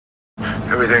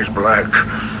Everything's black.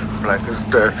 Black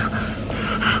as death.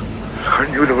 I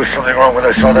knew there was something wrong when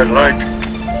I saw that light.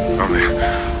 Tell me,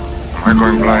 am I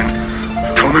going blind?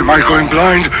 Tell me, am I going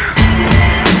blind?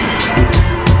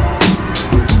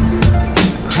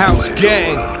 House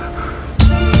gang.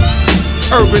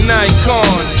 Urban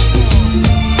icon.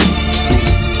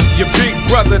 Your big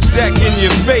brother Deck in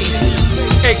your face.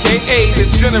 A.K.A. the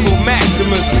General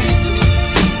Maximus.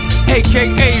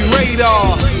 A.K.A.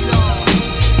 Radar.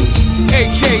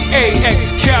 A.K.A.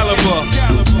 Excalibur.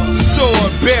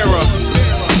 Sword bearer.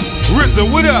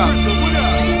 RZA, what up?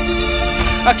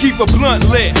 I keep a blunt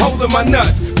lit, holding my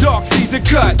nuts. Dark season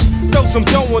cut. Throw some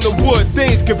dough on the wood,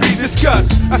 things can be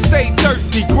discussed. I stay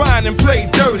thirsty, grind and play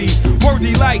dirty.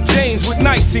 Worthy like James with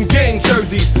Knights and game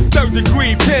jerseys. Third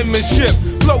degree penmanship,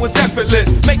 flow is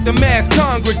effortless. Make the mass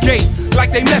congregate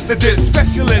like they Methodist.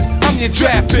 Specialist, I'm your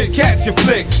draft pick, catch your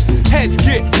flicks. Heads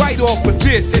get right off with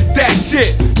this, it's that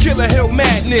shit. Killer Hill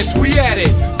madness, we at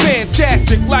it.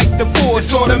 Fantastic like the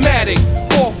force automatic.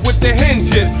 Off with the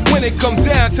hinges. When it comes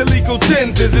down to legal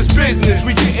tenders, it's business.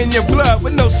 We get in your blood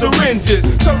with no syringes.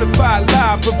 Certified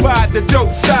live, provide the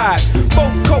dope side.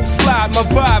 Both coast slide, my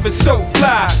vibe is so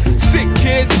fly. Sick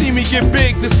kids see me get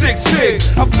big for 6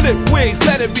 pigs. I flip wigs,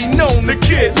 let it be known the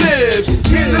kid lives.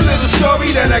 Here's a little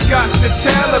story that I got to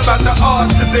tell about the R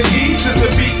to the E to the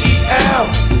B-E-L.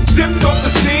 Dipped off the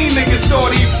scene, niggas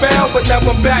thought he fell, but now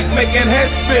I'm back making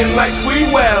heads spin like Sweet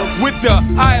Wells. With the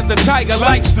eye of the tiger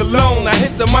like Stallone, I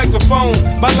hit the microphone.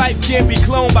 My life can't be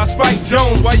cloned by Spike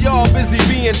Jones. While y'all busy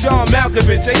being John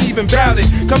Malkovich, ain't even bout it.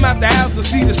 Come out the house to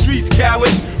see the streets,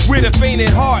 coward. With a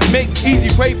fainted heart, make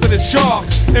easy prey for the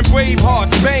sharks. And brave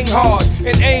hearts, bang hard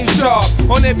and aim sharp.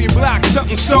 On every block,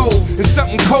 something sold and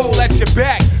something cold at your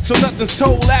back. So nothing's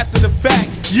told after the fact.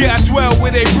 Yeah, I dwell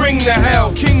where they bring the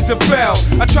hell. Kings are fell.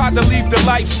 I tried to leave the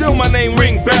life, still my name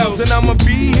ring bells. And I'ma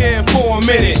be here for a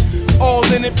minute. All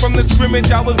in it from the scrimmage,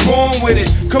 I was born with it.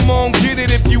 Come on, get it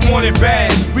if you want it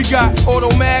bad. We got auto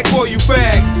mag for you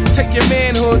fags. Take your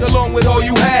manhood along with all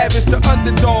you have. It's the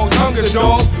underdogs, hunger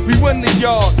dog. We run the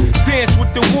yard, dance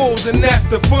with the wolves, and that's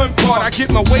the fun part. I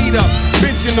get my weight up,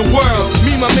 bench in the world.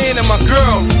 Me, my man, and my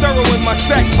girl. Thorough in my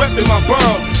sack, reppin' my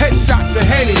burl. Headshots of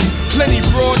Henny, plenty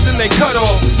broads and they cut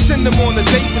off. Send them on a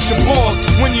date with your boss.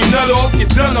 When you nut off, you're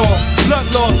done off. Blood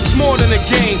loss is more than a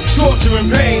game. Torture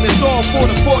and pain, it's all for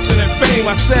the fortune and fame.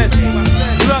 I said,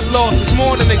 blood loss is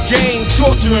more than a game.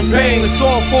 Torture and pain, it's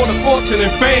all for the fortune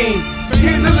and fame.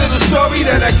 Here's a little story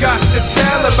that I got to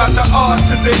tell about the R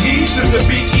to the E to the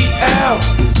B-E-L.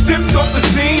 Tipped off the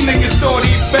scene, niggas thought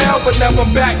he fell, but now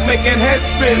I'm back making heads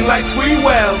spin like Sweet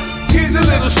Wells. Here's a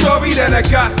little story that I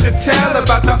got to tell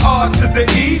about the R to the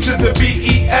E to the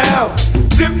B-E-L.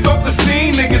 Tipped off the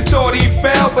scene, niggas thought he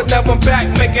fell, but now I'm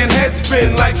back making heads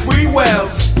spin like Sweet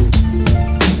Wells.